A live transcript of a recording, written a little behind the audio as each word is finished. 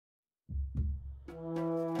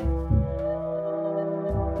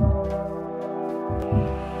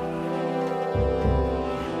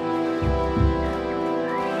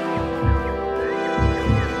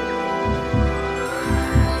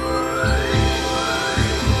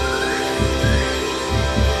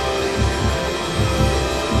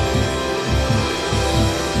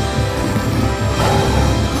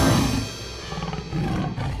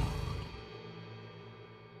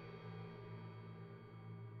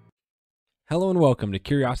Hello and welcome to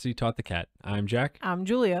Curiosity Taught the Cat. I'm Jack, I'm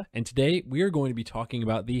Julia. and today we are going to be talking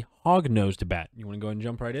about the hog-nosed bat. You want to go ahead and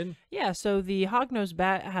jump right in? Yeah, so the hog-nosed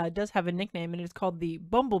bat does have a nickname, and it's called the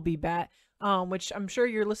bumblebee bat, which I'm sure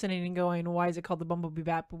you're listening and going, why is it called the bumblebee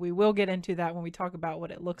bat? But we will get into that when we talk about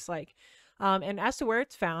what it looks like. And as to where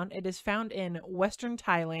it's found, it is found in western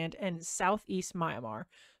Thailand and southeast Myanmar.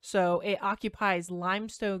 So it occupies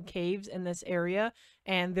limestone caves in this area,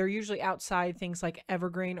 and they're usually outside things like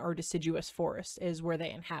evergreen or deciduous forest is where they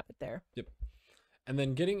inhabit there. Yep. And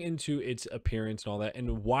then getting into its appearance and all that,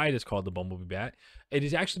 and why it is called the bumblebee bat, it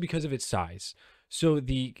is actually because of its size. So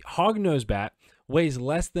the hog-nosed bat weighs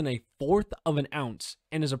less than a fourth of an ounce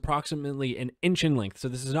and is approximately an inch in length. So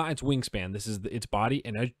this is not its wingspan. This is its body.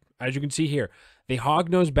 And as you can see here, the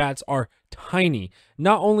hog-nosed bats are tiny.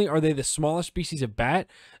 Not only are they the smallest species of bat,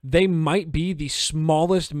 they might be the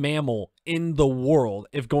smallest mammal in the world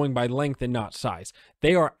if going by length and not size.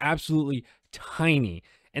 They are absolutely tiny.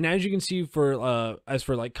 And as you can see as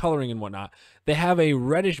for like coloring and whatnot, they have a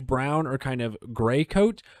reddish brown or kind of gray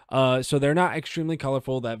coat. So they're not extremely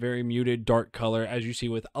colorful, that very muted dark color as you see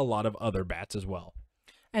with a lot of other bats as well.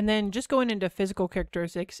 And then just going into physical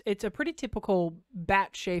characteristics, it's a pretty typical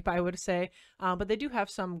bat shape, I would say. But they do have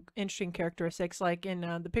some interesting characteristics. Like in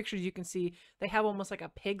the pictures you can see, they have almost like a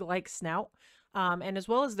pig-like snout. And as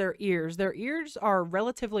well as their ears. Their ears are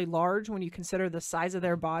relatively large when you consider the size of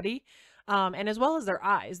their body. And as well as their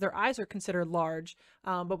eyes. Their eyes are considered large,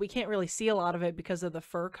 but we can't really see a lot of it because of the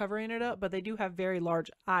fur covering it up. But they do have very large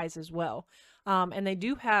eyes as well. And they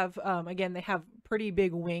do have, again, they have pretty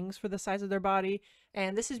big wings for the size of their body.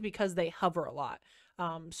 And this is because they hover a lot.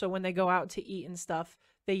 So when they go out to eat and stuff,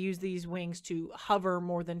 they use these wings to hover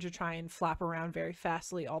more than to try and flap around very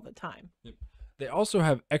fastly all the time. Yep. They also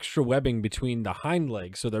have extra webbing between the hind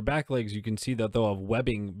legs. So their back legs, you can see that they'll have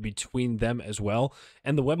webbing between them as well.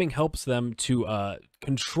 And the webbing helps them to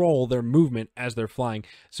control their movement as they're flying.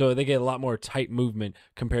 So they get a lot more tight movement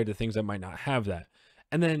compared to things that might not have that.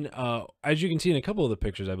 And then as you can see in a couple of the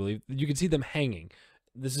pictures, I believe, you can see them hanging.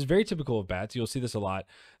 This is very typical of bats. You'll see this a lot.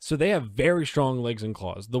 So they have very strong legs and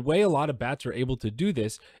claws. The way a lot of bats are able to do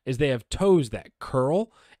this is they have toes that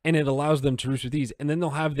curl, and it allows them to roost with ease. And then they'll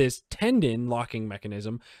have this tendon locking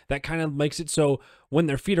mechanism that kind of makes it so when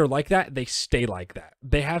their feet are like that, they stay like that.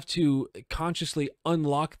 They have to consciously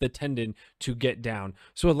unlock the tendon to get down.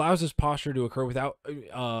 So it allows this posture to occur without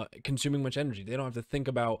consuming much energy. They don't have to think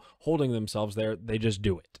about holding themselves there. They just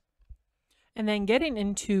do it. And then getting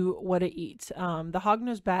into what it eats. The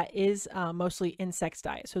hog-nosed bat is mostly insects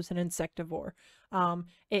diet, so it's an insectivore.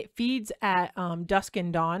 It feeds at dusk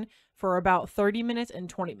and dawn for about 30 minutes and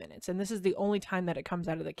 20 minutes. And this is the only time that it comes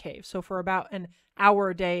out of the cave. So for about an hour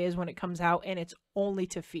a day is when it comes out, and it's only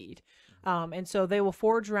to feed. And so they will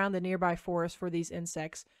forage around the nearby forest for these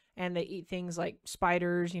insects, and they eat things like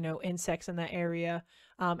spiders, insects in that area.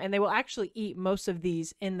 And they will actually eat most of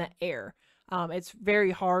these in the air. It's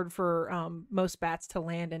very hard for most bats to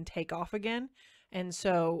land and take off again. And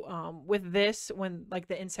so with this, when like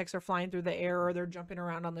the insects are flying through the air or they're jumping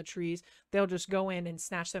around on the trees, they'll just go in and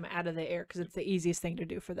snatch them out of the air because it's the easiest thing to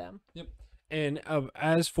do for them. Yep. And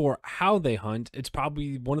as for how they hunt, it's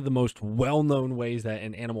probably one of the most well-known ways that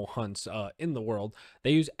an animal hunts in the world.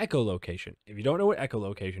 They use echolocation. If you don't know what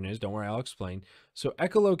echolocation is, don't worry, I'll explain. So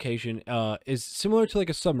echolocation is similar to like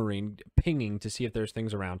a submarine pinging to see if there's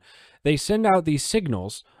things around. They send out these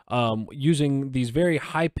signals using these very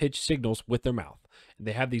high-pitched signals with their mouth.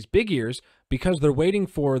 They have these big ears because they're waiting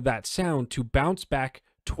for that sound to bounce back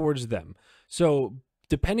towards them. So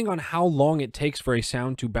depending on how long it takes for a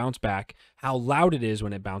sound to bounce back, how loud it is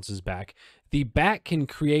when it bounces back, the bat can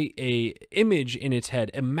create a image in its head,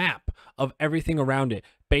 a map of everything around it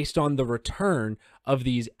based on the return of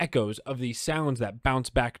these echoes, of these sounds that bounce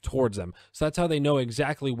back towards them. So that's how they know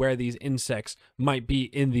exactly where these insects might be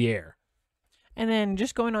in the air. And then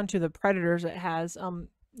just going on to the predators it has,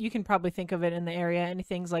 you can probably think of it in the area, any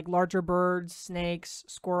things like larger birds, snakes,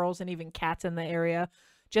 squirrels, and even cats in the area.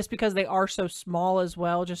 Just because they are so small as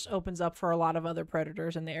well, just opens up for a lot of other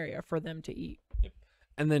predators in the area for them to eat. Yep.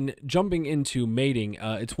 And then jumping into mating,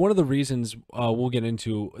 it's one of the reasons we'll get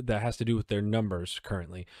into that has to do with their numbers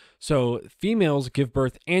currently. So females give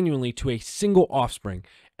birth annually to a single offspring,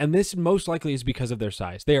 and this most likely is because of their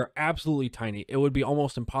size. They are absolutely tiny. It would be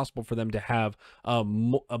almost impossible for them to have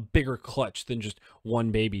a bigger clutch than just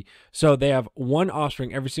one baby. So they have one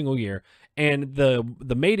offspring every single year, and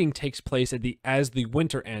the mating takes place as the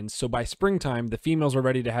winter ends. So by springtime, the females are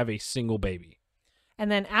ready to have a single baby. And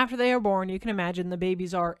then after they are born, you can imagine the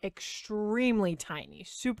babies are extremely tiny,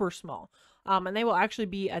 super small. And they will actually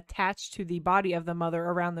be attached to the body of the mother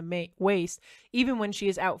around the waist, even when she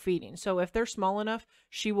is out feeding. So if they're small enough,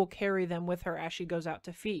 she will carry them with her as she goes out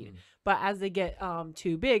to feed. But as they get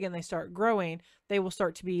too big and they start growing, they will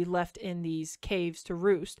start to be left in these caves to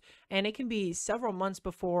roost. And it can be several months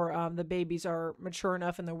before the babies are mature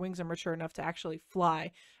enough and their wings are mature enough to actually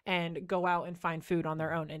fly and go out and find food on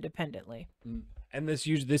their own independently. And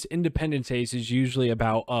this independence phase is usually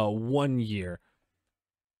about 1 year.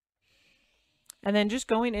 And then just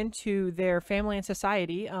going into their family and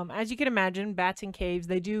society, as you can imagine, bats in caves,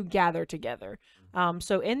 they do gather together.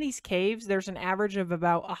 So in these caves, there's an average of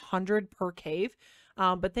about 100 per cave,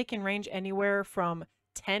 but they can range anywhere from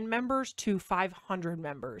 10 members to 500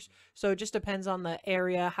 members. So it just depends on the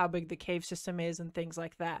area, how big the cave system is, and things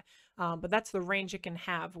like that. But that's the range it can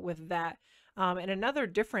have with that. And another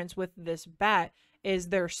difference with this bat is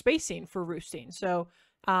their spacing for roosting. So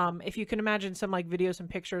if you can imagine some like videos and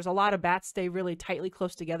pictures, a lot of bats stay really tightly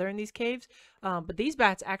close together in these caves. But these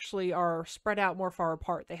bats actually are spread out more far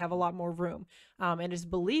apart. They have a lot more room. And it's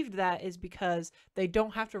believed that is because they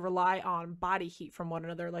don't have to rely on body heat from one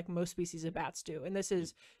another like most species of bats do. And this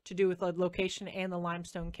is to do with the location and the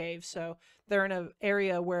limestone caves. So they're in an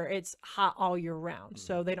area where it's hot all year round.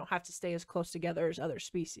 So they don't have to stay as close together as other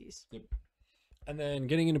species. Yep. And then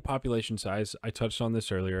getting into population size, I touched on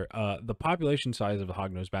this earlier. The population size of the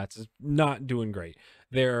hog-nosed bats is not doing great.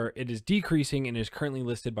 It is decreasing and is currently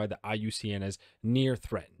listed by the IUCN as near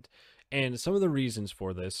threatened. And some of the reasons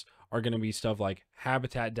for this are going to be stuff like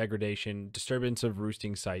habitat degradation, disturbance of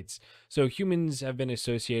roosting sites. So humans have been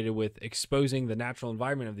associated with exposing the natural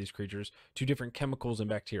environment of these creatures to different chemicals and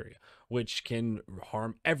bacteria, which can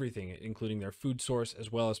harm everything, including their food source,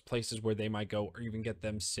 as well as places where they might go or even get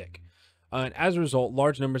them sick. And as a result,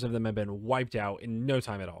 large numbers of them have been wiped out in no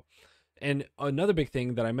time at all. And another big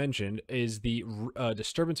thing that I mentioned is the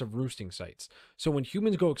disturbance of roosting sites. So when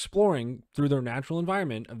humans go exploring through their natural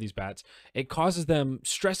environment of these bats, it causes them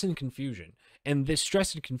stress and confusion. And this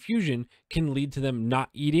stress and confusion can lead to them not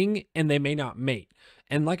eating, and they may not mate.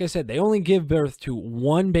 And like I said, they only give birth to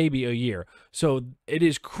one baby a year. So it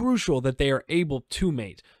is crucial that they are able to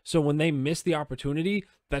mate. So when they miss the opportunity,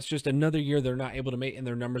 that's just another year they're not able to mate, and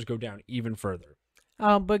their numbers go down even further.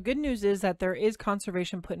 But good news is that there is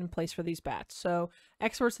conservation put in place for these bats. So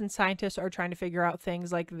experts and scientists are trying to figure out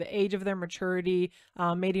things like the age of their maturity,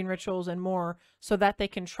 mating rituals, and more, so that they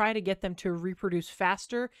can try to get them to reproduce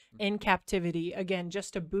faster in captivity, again,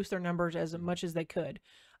 just to boost their numbers as much as they could.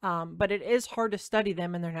 But it is hard to study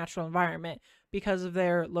them in their natural environment because of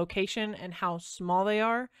their location and how small they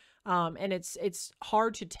are. And it's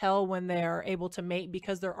hard to tell when they're able to mate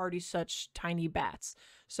because they're already such tiny bats.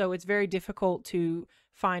 So it's very difficult to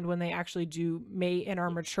find when they actually do mate and are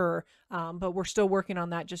mature. But we're still working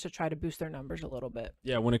on that just to try to boost their numbers a little bit.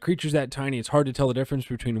 Yeah, when a creature's that tiny, it's hard to tell the difference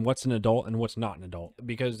between what's an adult and what's not an adult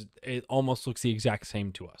because it almost looks the exact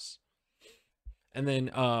same to us. And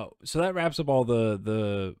then, so that wraps up all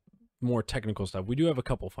the more technical stuff. We do have a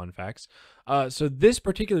couple fun facts. So this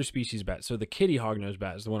particular species bat, so the kitty hog-nosed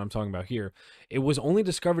bat is the one I'm talking about here. It was only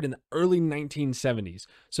discovered in the early 1970s.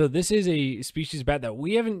 So this is a species bat that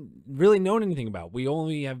we haven't really known anything about. They've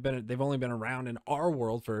only been around in our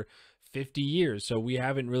world for 50 years. So we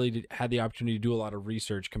haven't really had the opportunity to do a lot of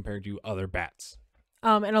research compared to other bats.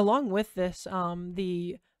 And along with this,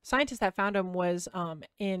 the scientist that found him was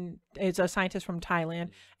it's a scientist from Thailand,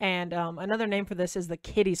 and another name for this is the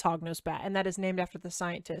Kitty's hog-nosed bat, and that is named after the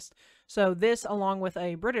scientist. So this, along with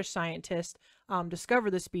a British scientist, discovered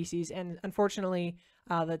the species, and unfortunately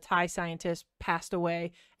the Thai scientist passed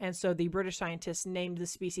away, and so the British scientist named the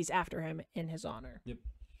species after him in his honor. Yep.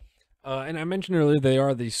 And I mentioned earlier they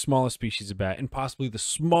are the smallest species of bat and possibly the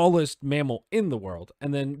smallest mammal in the world.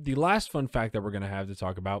 And then the last fun fact that we're going to have to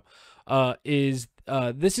talk about is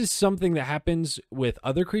this is something that happens with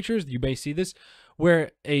other creatures. You may see this, where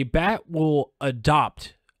a bat will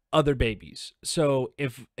adopt other babies. So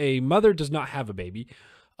if a mother does not have a baby,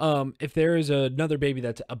 if there is another baby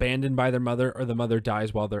that's abandoned by their mother or the mother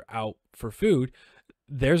dies while they're out for food,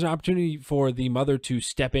 there's an opportunity for the mother to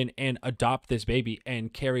step in and adopt this baby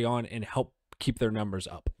and carry on and help keep their numbers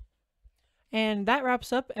up. And that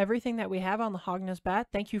wraps up everything that we have on the hog-nosed bat.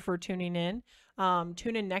 Thank you for tuning in.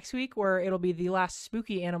 Tune in next week where it'll be the last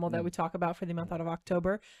spooky animal that we talk about for the month out of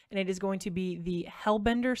October, and it is going to be the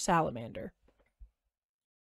hellbender salamander.